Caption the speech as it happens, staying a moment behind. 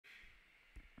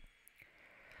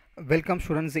Welcome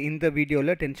students. In the video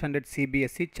 10th standard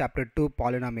CBSE chapter 2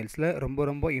 polynomials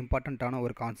ரொம்ப இம்பார்ட்டன்ட்டான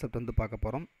ஒரு concept வந்து பார்க்க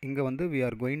போறோம். இங்க வந்து we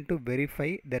are going to verify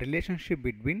the relationship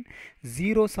between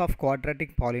zeros of quadratic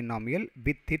polynomial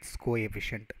with its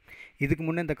coefficient. இதுக்கு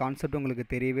முன்ன இந்த கான்செப்ட் உங்களுக்கு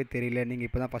தெரியல, நீங்க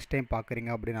இப்போதான் ஃபர்ஸ்ட் டைம்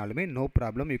பார்க்குறீங்க அப்படினாலுமே no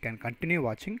problem, you can continue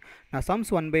watching. நான்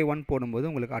sums 1 by 1 போடும்போது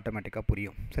உங்களுக்கு ஆட்டோமேட்டிக்கா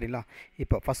புரியும். சரிங்களா?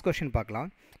 இப்போ ஃபர்ஸ்ட் क्वेश्चन பார்க்கலாம்.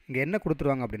 இங்க என்ன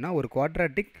கொடுத்துருவாங்க அப்படினா ஒரு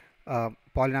குவாட்ராட்டிக்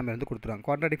பாலினாமியல் வந்து கொடுத்துருவாங்க.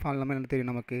 குவாட்ராட்டிக் பாலினாமியல் என்ன தெரியும்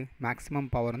நமக்கு? மேக்ஸிமம்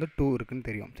பவர் வந்து 2 இருக்குன்னு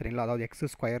தெரியும். சரிங்களா? அதாவது x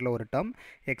ஸ்கொயரில் ஒரு டேர்ம்,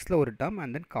 xல ஒரு டேர்ம்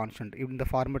அண்ட் தென் கான்ஸ்டன்ட். இந்த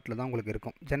ஃபார்மேட்டில் தான் உங்களுக்கு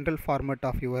இருக்கும். General format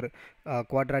of your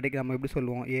quadratic நம்ம எப்படி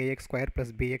சொல்லுவோம்? ax square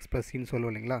plus bx plus சின்னு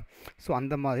சொல்லுவோம் இல்லைங்களா? ஸோ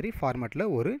அந்த மாதிரி ஃபார்மேட்டில்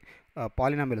ஒரு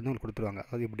பாலினாமியல் வந்து உங்களுக்கு கொடுத்துருவாங்க.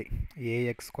 அது இப்படி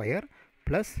ax square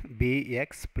plus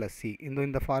bx plus c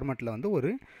இந்த ஃபார்மேட்டில் வந்து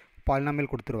ஒரு பாலினாமியல்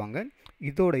கொடுத்துருவாங்க.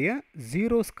 இதோடைய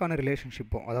ஜீரோஸ்க்கான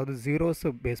ரிலேஷன்ஷிப்பும், அதாவது ஜீரோஸை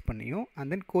பேஸ் பண்ணியும் அண்ட்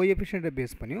தென் கோஎஃபிஷியண்ட்டை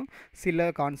பேஸ் பண்ணியும் சில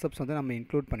கான்செப்ட்ஸ் வந்து நம்ம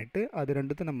இன்க்ளூட் பண்ணிவிட்டு அது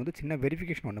ரெண்டுத்தையும் நம்ம வந்து சின்ன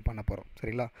வெரிஃபிகேஷன் ஒன்று பண்ண போகிறோம்.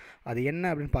 சரிங்களா? அது என்ன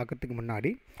அப்படின்னு பார்க்கறதுக்கு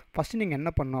முன்னாடி ஃபஸ்ட்டு நீங்கள்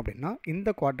என்ன பண்ணணும் அப்படின்னா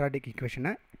இந்த குவாட்ராட்டிக்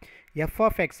ஈக்குவேஷனை f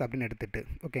of x அப்படின்னு எடுத்துகிட்டு,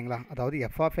 ஓகேங்களா, அதாவது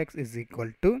f of x is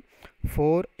equal to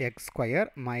 4x square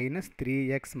minus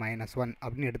 3x minus 1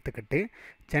 அப்படின்னு எடுத்துக்கிட்டு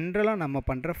ஜென்ரலாக நம்ம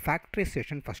பண்ணுற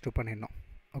ஃபேக்டரைசேஷன் ஃபஸ்ட்டு பண்ணிடணும்.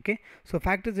 ஓகே, ஸோ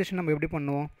ஃபேக்டரைசேஷன் நம்ம எப்படி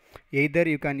பண்ணுவோம்? Either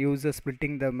you can use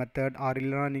splitting the method R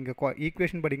இல்லைனா நீங்கள்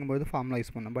ஈக்குவேஷன் படிக்கும்போது ஃபார்முலா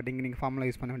யூஸ் பண்ணணும். பட் இங்கே நீங்கள் ஃபார்முலா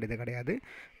யூஸ் பண்ண வேண்டியது கிடையாது.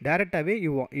 டேரெக்டாகவே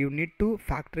you need to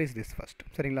factorise this first.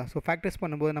 சரிங்களா? ஸோ ஃபேக்டரைஸ்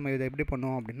பண்ணும்போது நம்ம இதை எப்படி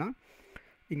பண்ணுவோம் அப்படின்னா,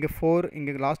 இங்கே 4,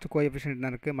 இங்கே லாஸ்ட் கோஎஃபிஷியன்ட்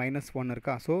என்ன இருக்குது? -1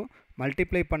 இருக்கா? ஸோ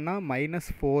மல்டிப்ளை பண்ணால்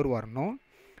 -4 வரணும்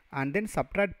அண்ட் தென்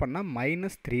சப்ட்ராக்ட் பண்ணால்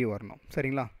 -3 வரணும்.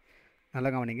 சரிங்களா? நல்லா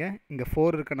கவனிங்க. இங்கே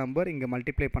 4 இருக்க நம்பர் இங்கே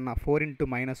மல்டிப்ளை பண்ணால் 4 ×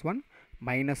 -1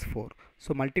 -4.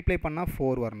 ஸோ மல்டிப்ளை பண்ணால்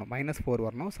 4 வரணும், -4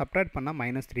 வரணும், சப்ட்ராக்ட் பண்ணால்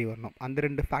 -3 வரணும். அந்த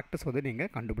ரெண்டு ஃபேக்டர்ஸ் வந்து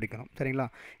நீங்கள் கண்டுபிடிக்கணும். சரிங்களா?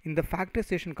 இந்த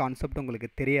ஃபேக்டரைசேஷன் கான்செப்ட் உங்களுக்கு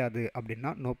தெரியாது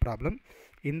அப்படின்னா நோ ப்ராப்ளம்.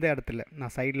 இந்த இடத்துல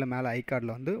நான் சைடில் மேலே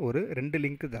ஐகார்டில் வந்து ஒரு 2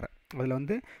 லிங்க் தரேன். அதில்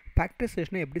வந்து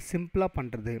ஃபேக்டரைசேஷனை எப்படி சிம்பிளாக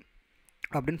பண்ணுறது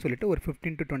அப்படின்னு சொல்லிட்டு ஒரு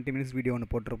 15 to 20 minutes வீடியோ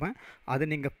ஒன்று போட்டிருப்பேன். அதை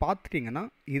நீங்கள் பார்த்துட்டிங்கன்னா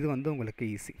இது வந்து உங்களுக்கு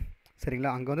ஈஸி. சரிங்களா?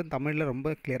 அங்கே வந்து தமிழில்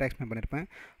ரொம்ப கிளியராக எக்ஸ்பிளைன் பண்ணியிருப்பேன்.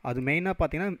 அது மெயினாக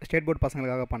பார்த்தீங்கன்னா ஸ்டேட் போர்ட்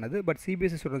பசங்களுக்காக பண்ணது. பட்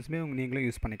சிபிஎஸ்சி ஸ்டூடெண்ட்ஸுமே நீங்களும்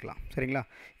யூஸ் பண்ணிக்கலாம். சரிங்களா?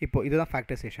 இப்போ இதுதான்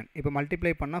ஃபேக்டரைசேஷன். இப்போ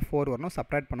மல்டிப்ளை பண்ணால் 4 வரணும்,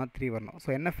 சப்ட்ராக்ட் பண்ணால் 3 வரணும்.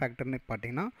 ஸோ என்ன ஃபேக்டர்னு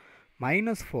பார்த்தீங்கன்னா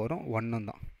 -4ம் 1ம்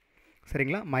தான்.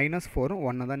 சரிங்களா? -4ம்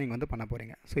 1 தான் நீங்கள் வந்து பண்ண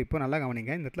போகிறீங்க. ஸோ இப்போ நல்லா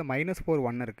கவனிங்க. இந்த இடத்துல -4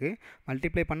 1 இருக்குது,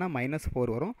 மல்டிப்ளை பண்ணால் -4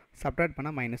 வரும், சப்ட்ராக்ட்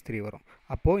பண்ணால் -3 வரும்.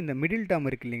 அப்போது இந்த மிடில் டேர்ம்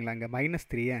இருக்குது இல்லைங்களா, இங்கே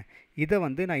 -3 இதை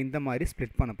வந்து நான் இந்த மாதிரி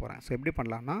ஸ்ப்ளிட் பண்ண போகிறேன். ஸோ எப்படி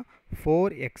பண்ணலான்னா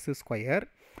 4x ஸ்கொயர்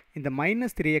இந்த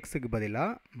 -3xக்கு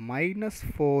பதிலாக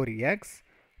 -4x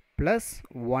 +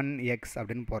 1x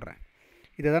அப்படின்னு போடுறேன்.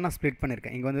 இதை தான் நான் ஸ்ப்ளிட்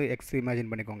பண்ணியிருக்கேன். இங்கே வந்து x இமேஜின்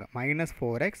பண்ணிக்கோங்க,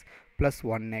 -4x +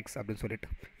 1x அப்படின்னு சொல்லிட்டு.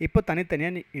 இப்போ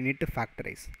தனித்தனியாக you need to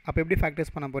factorize. அப்போ எப்படி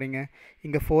ஃபேக்டரைஸ் பண்ண போகிறீங்க?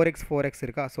 இங்கே 4x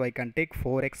இருக்கா? So I can take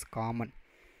 4x common.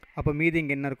 அப்போ மீதி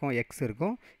இங்கே என்ன இருக்கும்? x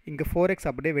இருக்கும். இங்கே 4x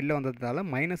அப்படியே வெளில வந்ததுனால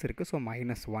மைனஸ் இருக்குது, ஸோ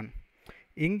 -1.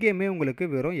 இங்கேயுமே உங்களுக்கு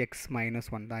வெறும் x -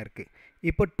 1 தான் இருக்குது.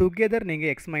 இப்போ டுகெதர்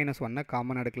நீங்கள் x - 1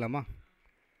 காமன் எடுக்கலாமா?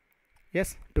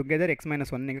 எஸ், டுகெதர் x -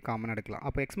 1 நீங்கள் காமன் எடுக்கலாம்.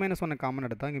 அப்போ x - 1 காமன்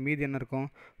எடுத்தால் இங்கே மீதி என்ன இருக்கும்?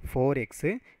 4x.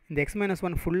 இந்த x -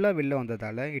 1 ஃபுல்லாக வெளில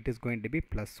வந்ததால் it is going to be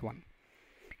 +1.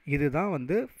 இதுதான்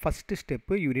வந்து first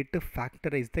step. You need to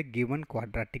factorise the given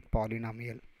quadratic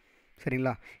polynomial.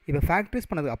 சரிங்களா? இப்போ ஃபேக்டரைஸ்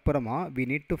பண்ணதுக்கு அப்புறமா we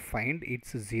need to find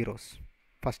it's zeros.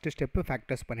 First step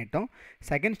factors பண்ணிட்டோம்.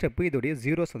 செகண்ட் ஸ்டெப்பு இதோடைய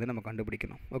ஜீரோஸ் வந்து நம்ம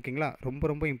கண்டுபிடிக்கணும். ஓகேங்களா?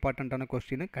 ரொம்ப இம்பார்ட்டண்ட்டான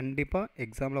கொஸ்டின், கண்டிப்பாக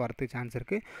எக்ஸாமில் வரதுக்கு சான்ஸ்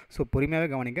இருக்குது. ஸோ பொறுமையாகவே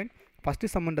கவனிங்க. ஃபஸ்ட்டு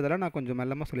சம்மன்றதெல்லாம் நான் கொஞ்சம்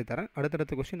மெல்லமாக சொல்லித்தரேன்.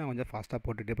 அடுத்தடுத்த கொஸ்டின் நான் கொஞ்சம் ஃபாஸ்ட்டாக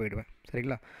போட்டுகிட்டே போயிடுவேன்.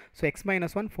 சரிங்களா? ஸோ x -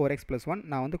 1 4x + 1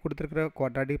 நான் வந்து கொடுத்துருக்கிற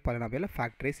குவாட்ராட்டிக் பாலினாமியல்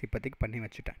ஃபேக்டரைஸ் இப்போதைக்கு பண்ணி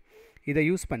வச்சுட்டேன். இதை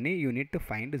யூஸ் பண்ணி you need to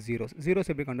find zeros.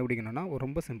 Zeros எப்படி கண்டுபிடிக்கணும்னா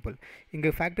ரொம்ப சிம்பிள்.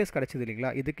 இங்கே ஃபேக்டரைஸ் கிடச்சிது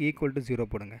இல்லைங்களா, இதுக்கு ஈக்குவல் டு 0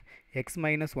 போடுங்க. x -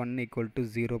 1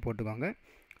 = 0 போட்டுக்கோங்க.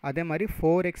 அதே மாதிரி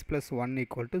 4x + 1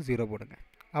 = 0 போடுங்க.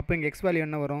 அப்போ இங்கே x வேல்யூ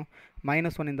என்ன வரும்?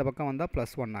 -1 இந்த பக்கம் வந்தால்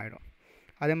 +1 ஆகிடும்.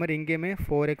 அதே மாதிரி இங்கேயுமே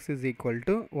 4x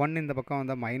 = 1 இந்த பக்கம்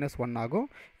வந்தால் -1 ஆகும்.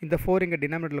 இந்த 4 இங்கே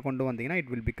டினாமினேட்டரில் கொண்டு வந்தீங்கன்னா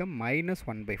இட் வில் பிகம்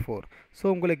 -1/4. ஸோ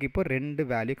உங்களுக்கு இப்போ 2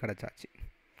 வேல்யூ கிடச்சாச்சு.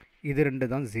 இது 2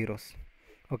 தான் ஜீரோஸ்.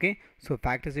 ஓகே, ஸோ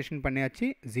ஃபேக்டரைசேஷன் பண்ணியாச்சு,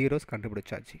 ஜீரோஸ்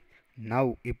கண்டுபிடிச்சாச்சு.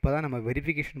 நவ் இப்போ தான் நம்ம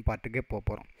வெரிஃபிகேஷன் பார்ட்டுக்கே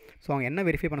போகிறோம். ஸோ அவங்க என்ன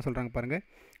வெரிஃபை பண்ண சொல்கிறாங்க பாருங்கள்.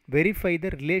 Verify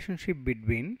the relationship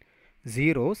between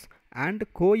zeros and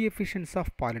coefficients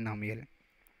of polynomial.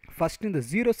 First இந்த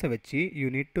ஜீரோஸை வச்சு you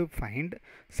need to find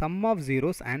some of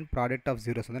zeros and product of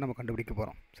zeros வந்து நம்ம கண்டுபிடிக்க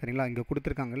போகிறோம். சரிங்களா? இங்கே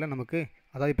கொடுத்துருக்காங்கல்ல நமக்கு,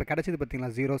 அதாவது இப்போ கிடச்சிது பார்த்தீங்களா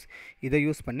ஜீரோஸ், இதை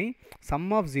யூஸ் பண்ணி some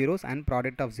of zeros and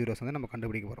product of zeros வந்து நம்ம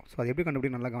கண்டுபிடிக்க போகிறோம். ஸோ அது எப்படி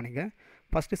கண்டுபிடிக்க நல்லா கவனிங்க.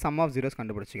 First some of zeros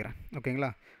கண்டுபிடிச்சிக்கிறேன்.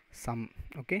 ஓகேங்களா? சம்,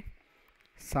 ஓகே,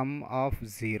 சம் ஆஃப்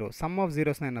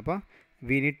ஜீரோஸ்னால் என்னப்பா?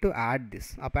 we need to add this.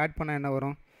 அப்போ ஆட் பண்ணால் என்ன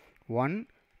வரும்? 1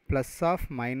 plus of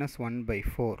minus 1 by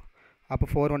 4. அப்போ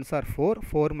 4 ones are 4,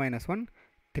 4 minus 1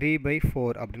 3 by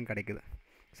 4 அப்படின்னு கிடைக்குது.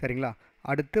 சரிங்களா?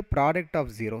 அடுத்து ப்ராடக்ட்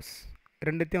ஆஃப் ஜீரோஸ்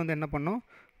ரெண்டுத்தையும் வந்து என்ன பண்ணணும்,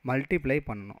 மல்டிப்ளை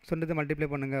பண்ணணும். ஸோ ரெண்டுத்தையும் மல்டிப்ளை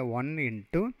பண்ணுங்கள். 1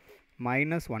 இன்ட்டு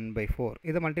மைனஸ் 1 by 4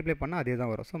 இதை மல்டிப்ளை பண்ணால் அதே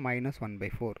தான் வரும். ஸோ மைனஸ் 1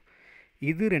 by 4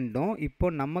 இது ரெண்டும் இப்போ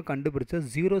நம்ம கண்டுபிடிச்ச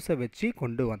ஜீரோஸை வச்சு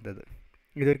கொண்டு வந்தது.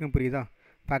 இது வரைக்கும் புரியுதா?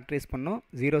 ஃபேக்டரைஸ் பண்ணோம்,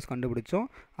 ஜீரோஸ் கண்டுபிடிச்சோம்,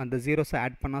 அந்த ஜீரோஸை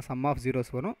ஆட் பண்ணால் சம் ஆஃப்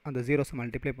ஜீரோஸ் வரும், அந்த ஜீரோஸை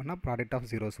மல்டிப்ளை பண்ணால் ப்ராடக்ட் ஆஃப்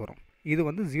ஜீரோஸ் வரும். இது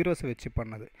வந்து ஜீரோஸை வச்சு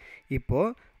பண்ணது.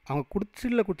 இப்போது அவங்க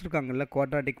கொடுத்துருக்காங்கல்ல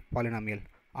குவாட்ராட்டிக் பாலினாமியல்,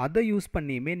 அதை யூஸ்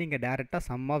பண்ணியுமே நீங்கள் டேரெக்டாக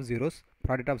some of zeros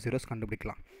product of zeros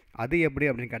கண்டுபிடிக்கலாம். அது எப்படி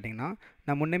அப்படின்னு கேட்டிங்கன்னா,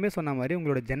 நான் முன்னமே சொன்ன மாதிரி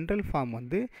உங்களோட ஜென்ரல் ஃபார்ம்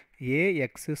வந்து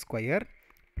ax square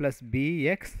plus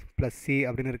bx plus c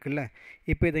அப்படின்னு இருக்குல்ல.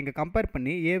 இப்போ இதை இங்கே கம்பேர்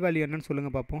பண்ணி a வேல்யூ என்னன்னு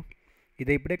சொல்லுங்கள் பார்ப்போம்.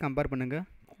 இதை இப்படியே கம்பேர் பண்ணுங்கள்.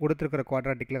 கொடுத்துருக்கிற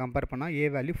குவாட்ராட்டிக்கில் கம்பேர் பண்ணால் a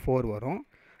வேல்யூ 4 வரும்,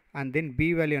 அண்ட் தென் b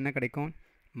வேல்யூ என்ன கிடைக்கும்,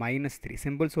 -3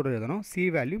 சிம்பிள்ஸோடு எழுதணும், c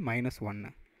வேல்யூ -1.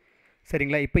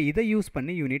 சரிங்களா? இப்போ இதை யூஸ்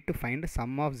பண்ணி you need to find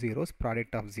some of zeros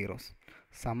product of zeros.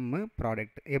 Jammu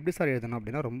product எப்படி சார் எழுதணும்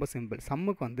அப்படின்னா ரொம்ப சிம்பிள்.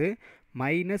 சம்முக்கு வந்து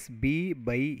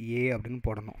 -b/a அப்படின்னு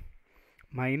போடணும்.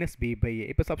 -b/a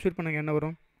இப்போ சப்ஸ்டியூட் பண்ணுங்க என்ன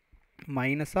வரும்,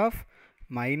 minus of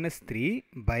 -3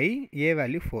 by a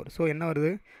value 4. So என்ன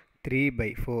வருது,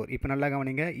 3/4. இப்போ நல்லா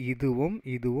கவனிங்க, இதுவும்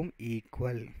இதுவும்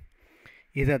ஈக்குவல்.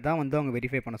 இதை தான் வந்து அவங்க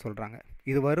வெரிஃபை பண்ண சொல்கிறாங்க.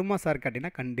 இது வருமா சார்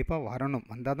கேட்டிங்கன்னா கண்டிப்பாக வரணும்,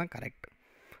 வந்தால் தான் கரெக்ட்.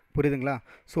 புரியுதுங்களா?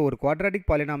 ஸோ ஒரு குவாட்ராட்டிக்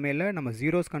பாலினாமியலில் நம்ம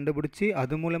ஜீரோஸ் கண்டுபிடிச்சி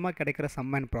அது மூலமாக கிடைக்கிற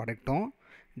சம் அண்ட் ப்ராடக்ட்டும்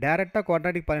டேரெக்டாக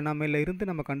குவாட்ராட்டிக் பாலினாமியலில் இருந்து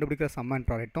நம்ம கண்டுபிடிக்கிற சம் அண்ட்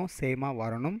ப்ராடக்ட்டும் சேமாக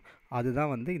வரணும்.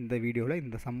 அதுதான் வந்து இந்த வீடியோவில்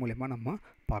இந்த சம் மூலமாக நம்ம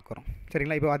பார்க்குறோம்.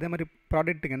 சரிங்களா? இப்போ அதே மாதிரி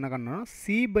ப்ராடக்ட்டுக்கு என்ன பண்ணணும்னா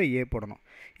c/a போடணும்.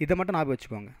 இதை மட்டும் ஞாபகம்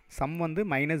வச்சுக்கோங்க. சம் வந்து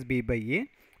 -b/a,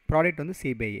 ப்ராடக்ட் வந்து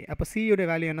c/a. அப்போ c உடைய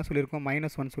வேல்யூ என்ன சொல்லியிருக்கோம்,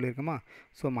 -1 சொல்லியிருக்கோமா.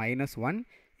 ஸோ -1,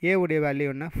 a உடைய வேல்யூ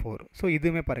என்ன 4. ஸோ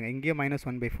இதுவுமே பாருங்கள், இங்கேயும்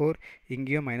 -1/4,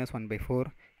 இங்கேயும் -1/4.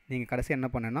 நீங்கள் கடைசி என்ன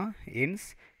பண்ணுன்னா என்ஸ்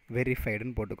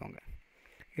வெரிஃபைடுன்னு போட்டுக்கோங்க.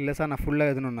 இல்லை சார் நான் ஃபுல்லாக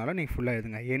எழுதணுன்னாலும் நீங்கள் ஃபுல்லாக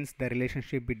எழுதுங்க. Ends the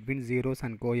relationship between zeros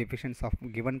and coefficients of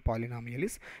given polynomial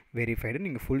is verified.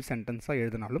 நீங்கள் ஃபுல் சென்டென்ஸாக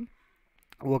எழுதினாலும்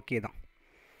ஓகே தான்.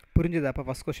 புரிஞ்சுது? அப்போ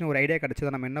ஃபஸ்ட் கொஸ்டின் ஒரு ஐடியா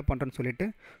கிடச்சதை நம்ம என்ன பண்ணுறோன்னு சொல்லிட்டு,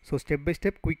 ஸோ ஸ்டெப் பை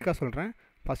ஸ்டெப் குயிக்காக சொல்கிறேன்.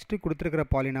 ஃபஸ்ட்டு கொடுத்துருக்கிற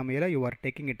பாலினாமியலை you are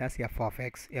taking it as f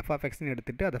of xன்னு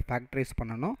எடுத்துகிட்டு அதை ஃபேக்டரைஸ்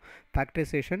பண்ணணும்.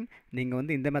 ஃபேக்டரைசேஷன் நீங்கள்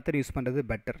வந்து இந்த மெத்தட் யூஸ் பண்ணுறது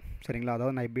பெட்டர். சரிங்களா?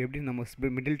 அதாவது நான் இப்போ எப்படி நம்ம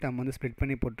மிடில் டேர்ம் வந்து ஸ்ப்ளிட்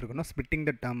பண்ணி போட்டிருக்கணும், ஸ்ப்ளிட்டிங்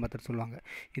த டேர்ம் மெத்தட் சொல்லுவாங்க.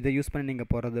 இதை யூஸ் பண்ணி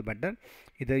நீங்கள் போகிறது பெட்டர்.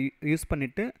 இதை யூஸ்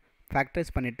பண்ணிவிட்டு ஃபேக்டரைஸ்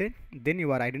பண்ணிவிட்டு then you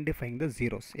are identifying the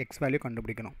zeros. X value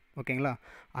கண்டுபிடிக்கணும். ஓகேங்களா?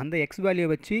 அந்த எக்ஸ் வேல்யூ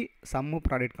வச்சு சம்மு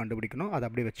ப்ராடக்ட் கண்டுபிடிக்கணும். அதை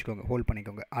அப்படியே வச்சுக்கோங்க, ஹோல்ட்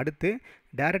பண்ணிக்கோங்க. அடுத்து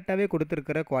டேரெக்டாகவே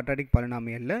கொடுத்துருக்கிற குவாட்ராட்டிக்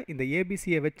பாலினாமியலில் இந்த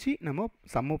ஏபிசியை வச்சு நம்ம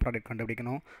சம்மு ப்ராடக்ட்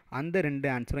கண்டுபிடிக்கணும். அந்த ரெண்டு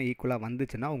ஆன்சரும் ஈக்குவலாக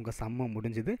வந்துச்சுன்னா உங்கள் சம்மு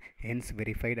முடிஞ்சுது, ஹென்ஸ்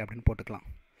வெரிஃபைடு அப்படின்னு போட்டுக்கலாம்.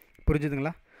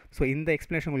 புரிஞ்சுதுங்களா? ஸோ இந்த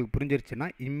எக்ஸ்ப்ளனேஷன் உங்களுக்கு புரிஞ்சிருச்சுன்னா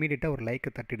இம்மீடியட்டாக ஒரு லைக்கை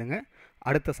தட்டிடுங்க.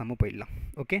 அடுத்த சம்மு போயிடலாம்.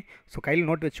 ஓகே? ஸோ கையில்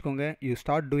நோட் வச்சுக்கோங்க. You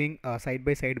start doing side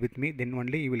by side with me, then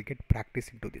only you will get practice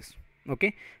in to this. Okay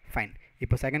fine.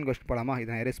 இப்போ செகண்ட் கொஸ்டின் போகலாமா? இதை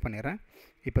நான் எரேஸ் பண்ணிடுறேன்.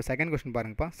 இப்போ செகண்ட் கொஸ்டின்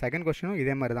பாருங்கப்பா. செகண்ட் கொஸ்டினும்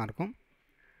இதே மாதிரி தான் இருக்கும்.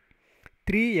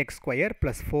 3x²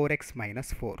 + 4x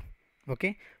 - 4.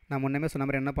 ஓகே, நான் முன்னமே சொன்ன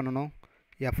மாதிரி என்ன பண்ணணும்,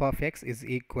 f of x is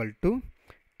equal to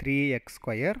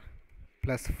 3x²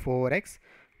 + 4x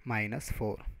 -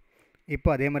 4. இப்போ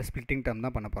அதே மாதிரி ஸ்ப்ளிட்டிங் டேர்ம்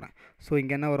தான் பண்ண போகிறேன். ஸோ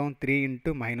இங்கே என்ன வரும், 3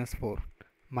 × -4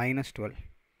 -12.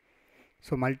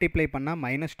 ஸோ மல்டிப்ளை பண்ணால்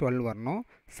 -12 வரணும்,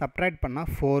 சப்ட்ராக்ட் பண்ணால்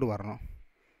 4 வரணும்.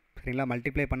 சரிங்களா?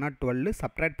 மல்டிப்ளை பண்ணால் 12,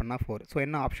 சப்ட்ராக்ட் பண்ணால் 4. ஸோ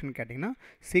என்ன ஆப்ஷன் கேட்டிங்கன்னா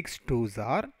 6 2s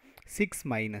are 6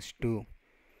 - 2.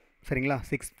 சரிங்களா?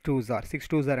 6 2s are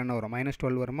 6 2s are என்ன வரும்,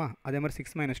 -12 வருமா? அதே மாதிரி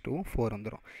 6 - 2 4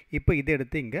 வந்துடும். இப்போ இதை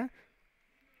எடுத்து இங்கே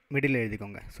மிடில்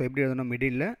எழுதிக்கோங்க. ஸோ எப்படி எழுதணும்,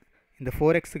 மிடில் இந்த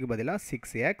 4xக்கு பதிலாக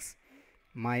 6x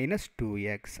 -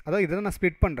 2x. அதாவது இதை தான் நான்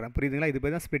ஸ்ப்ளிட் பண்ணுறேன். புரியுதுங்களா? இது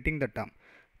போய் தான் ஸ்ப்ளிட்டிங் த டேர்ம்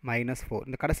 -4.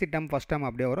 இந்த கடைசி டேர்ம் ஃபஸ்ட் டேர்ம்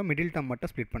அப்படியே வரும், மிடில் டேர்ம்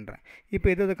மட்டும் ஸ்ப்ளிட் பண்ணுறேன். இப்போ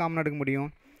எது காமனாக எடுக்க முடியும்,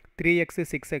 3x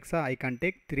 6x I can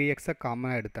take 3x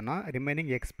காமனாக எடுத்தேன்னா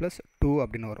ரிமைனிங் x + 2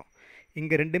 அப்படின்னு வரும்.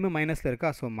 இங்கே ரெண்டுமே மைனஸில்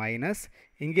இருக்கா, ஸோ மைனஸ்,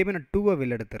 இங்கேயுமே நான் 2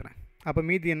 வெளில எடுத்துடுறேன். அப்போ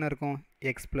மீதி என்ன இருக்கும்,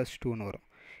 x + 2ன்னு வரும்.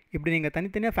 இப்படி நீங்கள்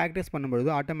தனித்தனியாக ஃபேக்டரைஸ் பண்ணும்பொழுது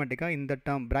ஆட்டோமேட்டிக்காக இந்த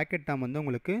டேர்ம் ப்ராக்கெட் டேர்ம் வந்து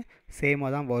உங்களுக்கு சேமாக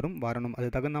தான் வரணும். அது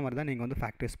தகுந்த மாதிரி தான் நீங்கள் வந்து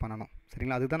ஃபேக்டரைஸ் பண்ணணும்.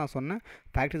 சரிங்களா? அதுதான் நான் சொன்னேன்.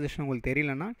 ஃபேக்டரைசேஷன் உங்களுக்கு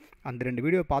தெரியலன்னா அந்த 2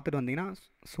 வீடியோ பார்த்துட்டு வந்தீங்கன்னா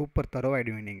சூப்பர்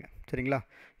தரோவாகிடுவீங்க நீங்கள். சரிங்களா?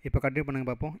 இப்போ கண்டினியூ பண்ணுங்க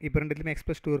பார்ப்போம். இப்போ ரெண்டுத்துலையுமே x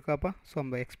 + 2 இருக்காப்பா, ஸோ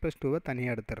நம்ம x + 2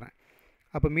 தனியாக எடுத்துடுறேன்.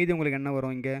 அப்போ மீதி உங்களுக்கு என்ன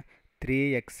வரும், இங்கே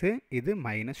 3x இது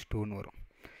 -2ன்னு வரும்.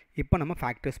 இப்போ நம்ம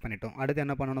ஃபேக்டரைஸ் பண்ணிட்டோம். அடுத்து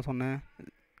என்ன பண்ணணும் சொன்னேன்,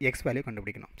 எக்ஸ் வேல்யூ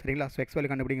கண்டுபிடிக்கணும். சரிங்களா? ஸோ எக்ஸ் வேல்யூ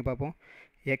கண்டுபிடிங்க பார்ப்போம்.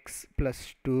 x +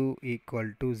 2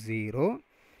 = 0.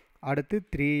 அடுத்து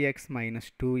 3x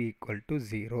 - 2 =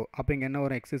 0. அப்போ இங்கே என்ன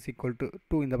வரும், x =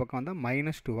 2 இந்த பக்கம் வந்தால்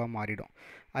 -2ஆக மாறிடும்.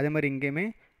 அதே மாதிரி இங்கேயுமே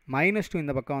 -2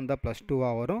 இந்த பக்கம் வந்தால்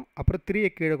 +2 வரும். அப்புறம் 3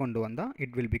 கீழே கொண்டு வந்தால்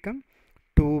இட் வில் பிகம்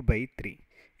 2/3.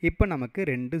 இப்போ நமக்கு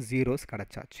 2 zeros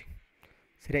கிடச்சாச்சு.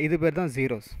 சரியா, இது பேர் தான்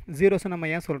ஜீரோஸ். ஜீரோஸை நம்ம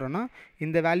ஏன் சொல்கிறோன்னா,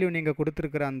 இந்த வேல்யூ நீங்கள்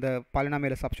கொடுத்துருக்கிற அந்த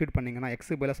பாலினாமியலை சப்ஸ்டியூட் பண்ணிங்கன்னா,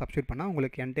 எக்ஸுக்கு பதிலாக சப்ஸ்டியூட் பண்ணால்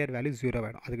உங்களுக்கு என்டையர் வேல்யூ 0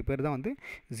 ஆகிடும். அதுக்கு பேர் தான் வந்து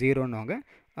ஜீரோன்னுவாங்க.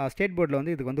 ஸ்டேட் போர்டில்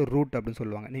வந்து இதுக்கு வந்து ரூட் அப்படின்னு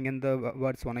சொல்லுவாங்க. நீங்கள் எந்த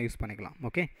வேர்ட்ஸ் வேணால் யூஸ் பண்ணிக்கலாம்.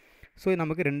 ஓகே, ஸோ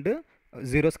நமக்கு 2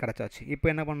 ஜீரோஸ் கிடச்சாச்சு. இப்போ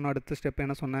என்ன பண்ணணும், அடுத்த ஸ்டெப்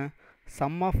என்ன சொன்னேன்,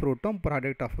 சம் ஆஃப் ரூட்டும்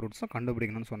ப்ராடக்ட் ஆஃப் ரூட்ஸும்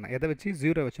கண்டுபிடிக்கணும்னு சொன்னேன். எதை வச்சு,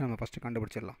 0 வச்சு நம்ம ஃபஸ்ட்டு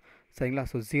கண்டுபிடிச்சிடலாம். சரிங்களா,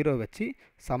 ஸோ 0 வச்சு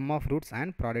some of roots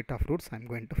and product of roots I am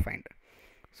going to find.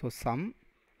 So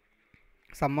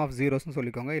some of ஜீரோஸ்னு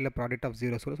சொல்லிக்கோங்க, இல்லை ப்ராடக்ட் ஆஃப்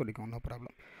ஜீரோஸ் கூட சொல்லிக்கோங்க, நோ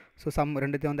ப்ராப்ளம். ஸோ சம்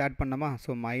ரெண்டுத்தையும் வந்து ஆட் பண்ணோமா,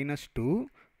 ஸோ -2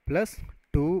 +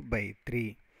 2/3.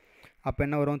 அப்போ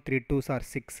என்ன வரும், 3 2s are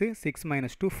 6, 6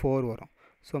 - 2 4 வரும்.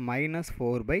 ஸோ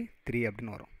 -4/3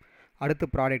 அப்படின்னு வரும். அடுத்து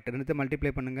ப்ராடக்ட் ரெண்டுத்தையும்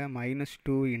மல்டிப்ளை பண்ணுங்கள்,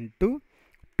 -2 ×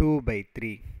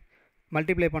 2/3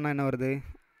 மல்டிப்ளை பண்ணால் என்ன வருது,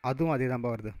 அதுவும் அதே தான்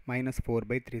வருது,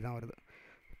 -4/3 தான் வருது.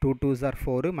 2 2s are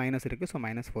 4, மைனஸ் இருக்குது, ஸோ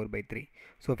 -4/3.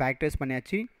 ஸோ ஃபேக்டரைஸ்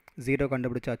பண்ணியாச்சு, 0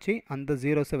 கண்டுபிடிச்சாச்சு. அந்த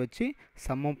ஜீரோஸை வச்சு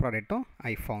சம்மும் ப்ராடக்ட்டும்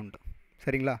ஐ ஃபவுண்ட்.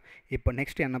 சரிங்களா, இப்போ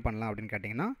நெக்ஸ்ட் என்ன பண்ணலாம் அப்படின்னு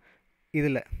கேட்டிங்கன்னா,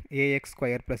 இதில் ax²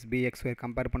 + bx²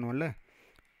 கம்பேர் பண்ணுவோம்ல,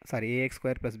 சாரி ax²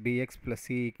 + bx + c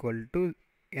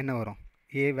 = என்ன வரும்,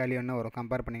 a வேல்யூ என்ன வரும்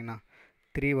கம்பேர் பண்ணிங்கன்னா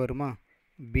 3 வருமா,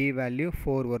 b வேல்யூ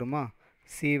 4 வருமா,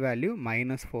 c வேல்யூ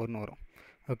 -4ன்னு வரும்.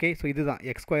 ஓகே, ஸோ இதுதான்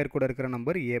x² கூட இருக்கிற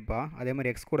நம்பர் ஏபா, அதே மாதிரி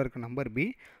x கூட இருக்கிற நம்பர் b,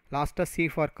 லாஸ்ட்டாக c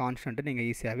ஃபார் கான்ஸ்டன்ட்டு நீங்கள்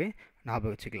ஈஸியாகவே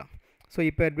ஞாபகம் வச்சுக்கலாம். ஸோ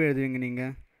இப்போ எப்படி எழுதுவீங்க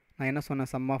நீங்கள், நான் என்ன சொன்னேன்,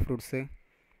 some of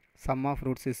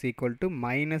roots is equal to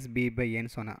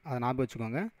 -b/aன்னு சொன்னேன். அதை ஞாபகம்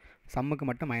வச்சுக்கோங்க, சம்முக்கு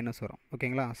மட்டும் மைனஸ் வரும்.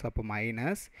 ஓகேங்களா, ஸோ அப்போ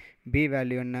 -b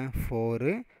வேல்யூ என்ன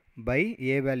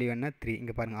 4/a வேல்யூ என்ன 3.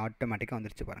 இங்கே பாருங்கள், ஆட்டோமேட்டிக்காக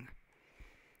வந்துருச்சு பாருங்கள்.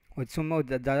 சும்மா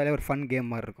ஜாலியாக ஒரு ஃபன் கேம்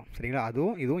மாதிரி இருக்கும். சரிங்களா,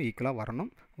 இதுவும் ஈக்குவலாக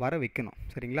வர வைக்கணும்.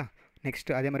 சரிங்களா,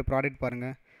 நெக்ஸ்ட்டு அதே மாதிரி ப்ராடக்ட்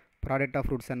பாருங்கள், ப்ராடக்ட் ஆஃப்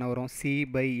ரூட்ஸ் என்ன வரும், c/a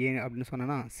அப்படின்னு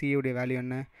சொன்னேன்னா c உடைய வேல்யூ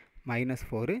என்ன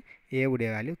 -4, a உடைய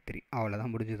வேல்யூ 3.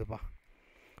 அவ்வளோதான், முடிஞ்சதுப்பா,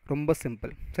 ரொம்ப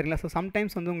சிம்பிள். சரிங்களா, ஸோ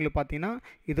சம்டைம்ஸ் வந்து உங்களுக்கு பார்த்தீங்கன்னா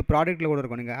இது ப்ராடக்ட்டில் கூட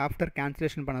இருக்கும், நீங்கள் ஆஃப்டர்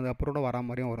கேன்சலேஷன் பண்ணது அப்புறம் கூட வரா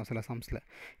மாதிரியும் வரும் சில சம்ஸில்.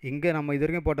 இங்கே நம்ம இது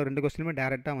வரைக்கும் போட்ட 2 கொஸ்டினுமே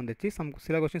டேரெக்டாக வந்துச்சு.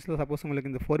 சில கொஸ்டின்ஸில் சப்போஸ்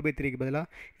உங்களுக்கு இந்த 4/3க்கு பதிலாக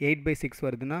 8/6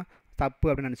 வருதுன்னா தப்பு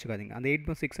அப்படின்னு நினச்சிக்காதீங்க. அந்த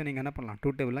 8/6 நீங்கள் என்ன பண்ணலாம்,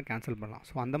 2 டேபிள்லாம் கேன்சல் பண்ணலாம்.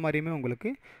 ஸோ அந்த மாதிரியுமே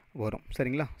உங்களுக்கு வரும்.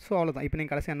 சரிங்களா, ஸோ அவ்வளோதான். இப்போ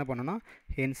நீங்கள் கடைசி என்ன பண்ணணும்னா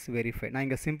ஹென்ஸ் வெரிஃபை. நான்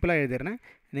இங்கே சிம்பிளாக எழுதுறேன்,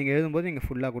 நீங்கள் எழுதும்போது நீங்கள்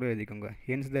ஃபுல்லாக கூட எழுதிக்கோங்க.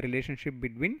 Hence the relationship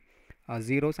between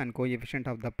zeros and coefficient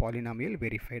of the polynomial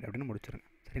verified அப்படின்னு முடிச்சிருங்க.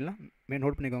 சரிங்களா,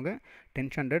 நோட் பண்ணிக்கோங்க.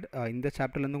 10th standard இந்த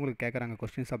சாப்டர்லேருந்து உங்களுக்கு கேட்குறாங்க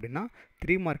கொஸ்டின்ஸ் அப்படின்னா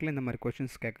 3 மார்க்கில் இந்த மாதிரி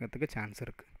கொஸ்டின்ஸ் கேட்கறதுக்கு சான்ஸ்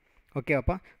இருக்குது.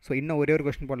 ஓகேவாப்பா, ஸோ இன்னும் ஒரே ஒரு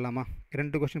கொஸ்டின் போடலாமா,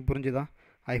 2 கொஸ்டின் புரிஞ்சுதா,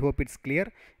 ஐ ஹோப் இட்ஸ்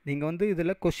கிளியர். நீங்கள் வந்து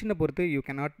இதில் கொஸ்டினை பொறுத்து யூ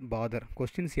கேனாட் பாதர்,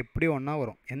 கொஸ்டின்ஸ் எப்படி ஒன்றா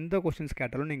வரும், எந்த கொஸ்டின்ஸ்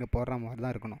கேட்டாலும் நீங்கள் போடுற மாதிரி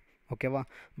தான் இருக்கணும். ஓகேவா,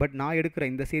 பட் நான் எடுக்கிற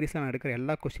இந்த சீரீஸில் நான் எடுக்கிற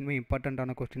எல்லா கொஸ்டினுமே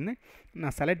இம்பார்ட்டண்ட்டான கொஸ்டின்னு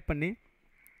நான் செலக்ட் பண்ணி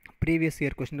ப்ரீவியஸ்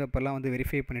இயர் கொஸ்டின் பேப்பர்லாம் வந்து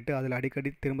வெரிஃபை பண்ணிவிட்டு அதில் அடிக்கடி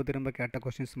திரும்ப கேட்ட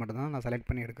கொஸ்டின்ஸ் மட்டும் தான் நான் செலக்ட்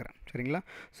பண்ணி எடுக்கிறேன். சரிங்களா,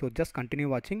 ஸோ ஜஸ்ட் கண்டினியூ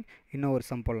வாட்சிங். இன்னும் ஒரு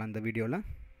சம் போடலாம் இந்த வீடியோவில்.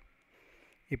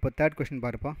 இப்போ 3rd கொஸ்டின்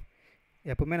பாருப்பா.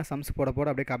 எப்போவுமே நான் சம்ஸ் போட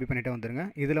அப்படியே காப்பி பண்ணிகிட்டே வந்துடுங்க.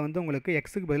 இதில் வந்து உங்களுக்கு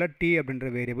எக்ஸுக்கு பதிலாக t அப்படின்ற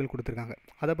வேரியபிள் கொடுத்துருக்காங்க.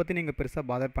 அதை பற்றி நீங்கள் பெருசாக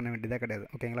பாதர் பண்ண வேண்டியதாக கிடையாது.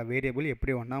 ஓகேங்களா, வேரியபிள்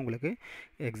எப்படி ஒன்றா உங்களுக்கு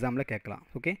எக்ஸாமில் கேட்கலாம்.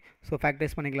 ஓகே, ஸோ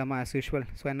ஃபேக்டரைஸ் பண்ணிக்கலாமா ஆஸ் யூஷுவல்.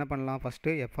 ஸோ என்ன பண்ணலாம்,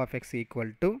 ஃபஸ்ட்டு f(x)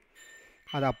 =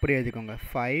 அதை அப்படியே எழுதிக்கோங்க,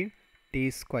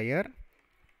 5t²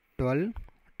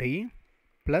 12t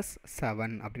 +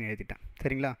 7 அப்படின்னு எழுதிட்டேன்.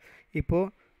 சரிங்களா,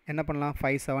 இப்போது என்ன பண்ணலாம்,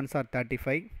 5 7s are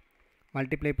 35,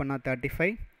 மல்டிப்ளை பண்ணால்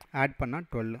 35, ஆட் பண்ணால்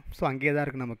 12. ஸோ அங்கேயே தான்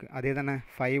இருக்குது நமக்கு, அதே தானே,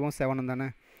 5ம் 7ம் தானே.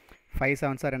 5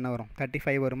 7s are என்ன வரும்,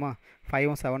 35 வருமா,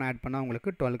 5ம் 7ம் ஆட் பண்ணால்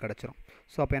உங்களுக்கு 12 கிடச்சிரும்.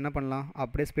 ஸோ அப்போ என்ன பண்ணலாம்,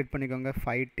 அப்படியே ஸ்ப்ளிட் பண்ணிக்கோங்க,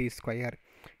 5t².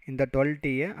 இந்த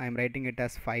 12tயை I am writing it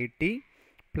as 5t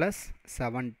 +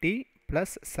 7t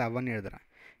 + 7 எழுதுகிறேன்.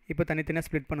 இப்போ தனித்தனியாக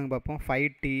ஸ்ப்ளிட் பண்ணுங்க பார்ப்போம்.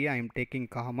 5t I am taking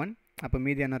common, அப்போ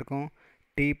மீதி என்ன இருக்கும்,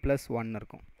 t + 1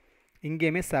 இருக்கும்.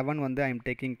 இங்கேயுமே 7 வந்து I am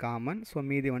taking common, so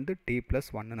மீதி வந்து t +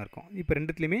 1 இருக்கும். இப்போ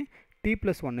ரெண்டுத்துலேயுமே t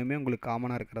 + 1மே உங்களுக்கு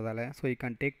காமனாக இருக்கிறதால so you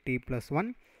can take t + 1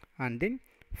 and then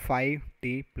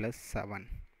 5t + 7.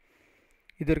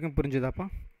 இது வரைக்கும் புரிஞ்சுதாப்பா?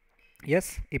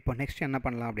 எஸ். இப்போ நெக்ஸ்ட் என்ன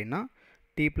பண்ணலாம் அப்படின்னா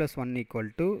t + 1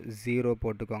 = 0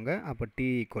 போட்டுக்கோங்க. அப்போ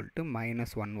t =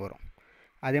 -1 வரும்.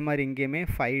 அதே மாதிரி இங்கேயுமே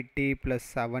 5t +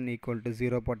 7 =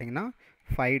 0 போட்டிங்கன்னா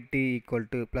 5t =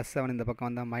 +7 இந்த பக்கம்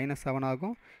வந்தால் -7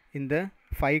 ஆகும். இந்த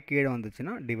 5 கீழே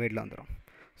வந்துச்சுன்னா டிவைடில் வந்துடும்.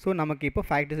 ஸோ நமக்கு இப்போ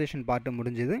ஃபேக்டரைசேஷன் பார்ட்டு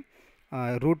முடிஞ்சுது.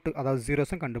 ரூட் அதாவது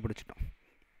ஜீரோஸும் கண்டுபிடிச்சிட்டோம்.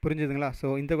 புரிஞ்சுதுங்களா? ஸோ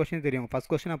இந்த கொஸ்டின் தெரியும். ஃபஸ்ட்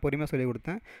கொஸ்டின் நான் பொறுமையாக சொல்லி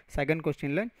கொடுத்தேன். செகண்ட்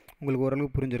கொஸ்டினில் உங்களுக்கு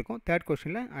ஓரளவுக்கு புரிஞ்சிருக்கும். தேர்ட்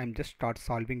கொஸ்டினில் I am just start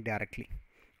solving directly.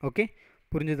 Okay,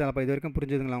 புரிஞ்சுதா? அப்போ இது வரைக்கும்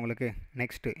புரிஞ்சுதுங்களா உங்களுக்கு?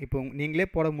 நெக்ஸ்ட்டு இப்போ நீங்களே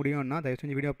போட முடியும்னா தயவு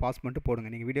செஞ்சு வீடியோ பாஸ் பண்ணிட்டு போடுங்க.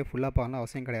 நீங்கள் வீடியோ ஃபுல்லாக பார்க்கணும்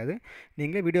அவசியம் கிடையாது.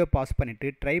 நீங்களே வீடியோ பாஸ் பண்ணிவிட்டு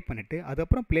ட்ரை பண்ணிவிட்டு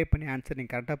அதுக்கப்புறம் ப்ளே பண்ணி ஆன்சர்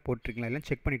நீங்கள் கரெக்டாக போட்டிருக்கீங்களா இல்லைன்னு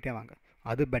செக் பண்ணிகிட்டே வாங்க.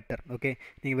 அது பெட்டர். ஓகே,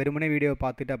 நீங்கள் வெறுமனே வீடியோ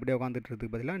பார்த்துட்டு அப்படியே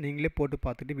உட்காந்துட்டுறதுக்கு பதிலாக நீங்களே போட்டு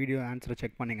பார்த்துட்டு வீடியோ ஆன்சரை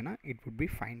செக் பண்ணிங்கன்னா it would be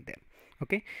fine there.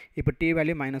 Okay, இப்போ t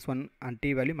value -1 and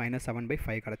t value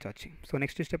 -7/5 கிடச்சாச்சு. So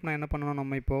next step நான் என்ன பண்ணணும்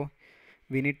நம்ம இப்போது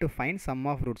we need to find sum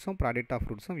of roots product of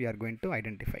roots we are going to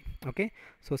identify. Okay,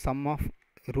 so sum of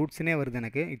roots ne varudhu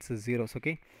enak it's zeros.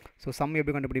 Okay, so sum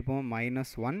eppadi kandupidipom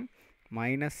 -1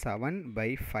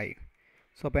 -7/5.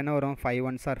 so appo enna varum 5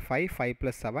 ones are 5, 5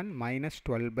 plus 7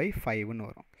 -12/5 nu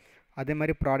varum. adhe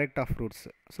mari product of roots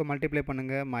so multiply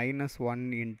pannunga -1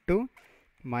 into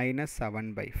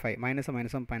 -7/5 minus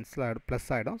plus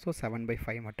ஆயிடும். so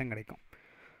 7/5 மட்டும் கிடைக்கும்.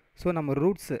 So நம்ம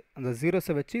roots அந்த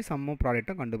ஜீரோஸை வச்சு சம்மும்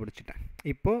ப்ராடக்ட்டும் கண்டுபிடிச்சிட்டேன்.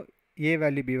 இப்போது A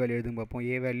value B value எழுதுங்க பார்ப்போம்.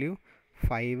 A value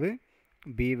 5,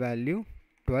 B value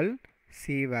 12,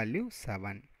 C value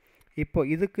 7. இப்போ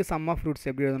இதுக்கு சம் ஆஃப் ரூட்ஸ்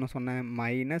எப்படி எழுதணும் சொன்னேன்?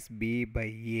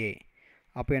 -b/a.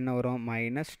 அப்போ என்ன வரும்?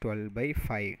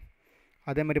 -12/5.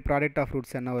 அதே மாதிரி ப்ராடக்ட் ஆஃப்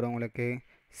ரூட்ஸ் என்ன வரும் உங்களுக்கு?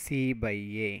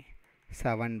 c/a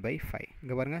 7/5.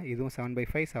 இங்கே பாருங்கள், இதுவும்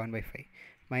 7/5 7/5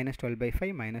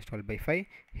 -12/5 -12/5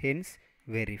 ஹென்ஸ்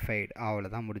வெரிஃபைடு.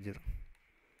 அவ்வளோதான் முடிஞ்சது.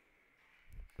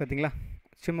 பார்த்தீங்களா?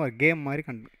 சும்மா ஒரு கேம் மாதிரி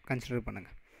கன்சிடர்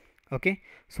பண்ணுங்கள். ஓகே,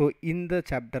 ஸோ இந்த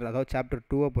சாப்டர் அதாவது சாப்டர்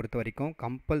 2 பொறுத்த வரைக்கும்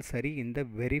கம்பல்சரி இந்த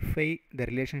verify the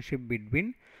relationship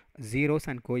between zeros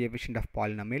and coefficient of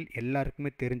polynomial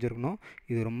எல்லாருக்குமே தெரிஞ்சிருக்கணும்.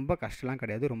 இது ரொம்ப கஷ்டம்லாம்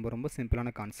கிடையாது, ரொம்ப ரொம்ப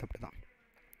சிம்பிளான கான்செப்ட் தான்.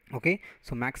 ஓகே,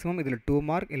 ஸோ மேக்ஸிமம் இதில் 2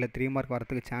 மார்க் இல்லை 3 மார்க்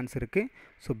வரதுக்கு சான்ஸ் இருக்குது.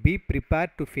 So B prepare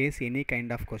to face any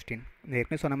kind of question.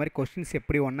 ஏற்கனவே சொன்ன மாதிரி கொஸ்டின்ஸ்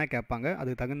எப்படி ஒன்றா கேட்பாங்க,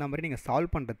 அதுக்கு தகுந்த மாதிரி நீங்கள்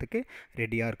சால்வ் பண்ணுறதுக்கு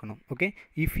ரெடியாக இருக்கணும். Okay,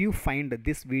 if you find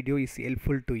this video is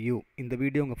helpful to you, இந்த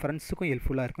வீடியோ உங்கள் ஃப்ரெண்ட்ஸுக்கும்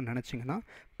ஹெல்ப்ஃபுல்லாக இருக்குன்னு நினச்சிங்கன்னா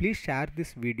please share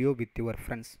this video with your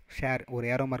friends. Share ஒரு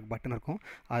ஏரோ மார்க் பட்டன் இருக்கும்,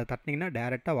 அதை தட்டினீங்கன்னா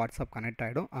டேரெக்டாக வாட்ஸ்அப் கனெக்ட்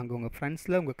ஆகிடும். அங்கே உங்கள்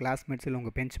ஃப்ரெண்ட்ஸில் உங்கள் கிளாஸ்மேட்ஸ் இல்லை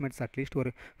உங்கள் பெஞ்ச்மேட்ஸ் அட்லீஸ்ட்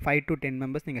ஒரு 5 to 10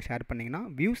 மெம்பர்ஸ் நீங்கள் ஷேர் பண்ணிங்கன்னா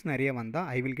வியூஸ் நிறைய வந்தால்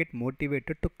I will get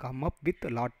motivated to come up with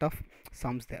lot of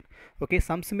sums there. Okay,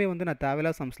 சம்ஸுமே வந்து நான்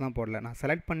தேவையில்லாத சம்ஸ்லாம் போடல, நான்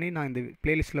செலக்ட் பண்ணி நான் இந்த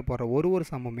பிளேலிஸ்ட்டில் போடுற ஒரு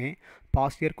சம்முமே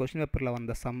பாஸ்ட் இயர் கொஸ்டின் பேப்பரில்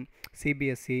வந்த சம்,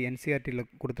 சிபிஎஸ்சி என்சிஆர்டியில்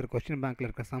கொடுத்துரு கொஸ்டின் பேங்க்கில்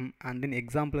இருக்க சம் அண்ட் தென்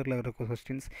எக்ஸாம்பிளரில் இருக்க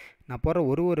கொஸ்டின்ஸ், நான் போடுற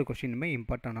ஒரு கொஸ்டினுமே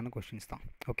இம்பார்ட்டண்டான கொஸ்டின்ஸ் தான்.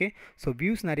 ஓகே, ஸோ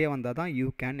வியூஸ் நிறைய வந்தால் தான் you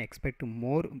can expect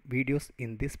more videos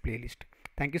in this playlist.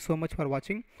 Thank you so much for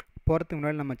வாட்சிங். போகிறதுக்கு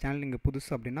முன்னாடி நம்ம சேனல் நீங்கள் புதுசு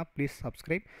அப்படின்னா ப்ளீஸ்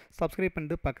சப்ஸ்கிரைப்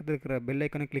பண்ணிட்டு பக்கத்தில் இருக்கிற பெல்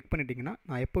ஐக்கனை கிளிக் பண்ணிட்டீங்கன்னா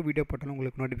நான் எப்போ வீடியோ போட்டாலும்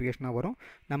உங்களுக்கு நோட்டிஃபிகேஷனாக வரும்.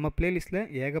 நம்ம பிளேலிஸ்ட்டில்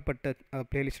ஏகப்பட்ட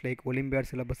பிளேலிஸ்ட் லைக் ஒலிம்பியாட்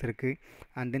சிலபஸ் இருக்குது,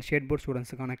 and then state board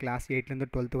ஸ்டூடெண்ட்ஸுக்கான class 8லேருந்து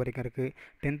 12th வரைக்கும் இருக்குது,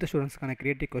 10th ஸ்டூடெண்ட்ஸ்க்கான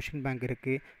கிரியேட்டிவ் கொஸ்டின் பேங்க்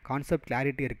இருக்குது, கான்செப்ட்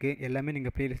கிளாரிட்டி இருக்குது. எல்லாமே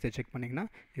நீங்கள் பிளேலிஸ்ட்டை செக் பண்ணிங்கன்னா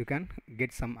you can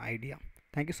get some idea.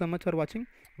 Thank you so much for வாட்சிங்.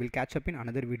 Will catch up in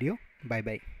another video. Bye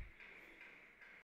bye.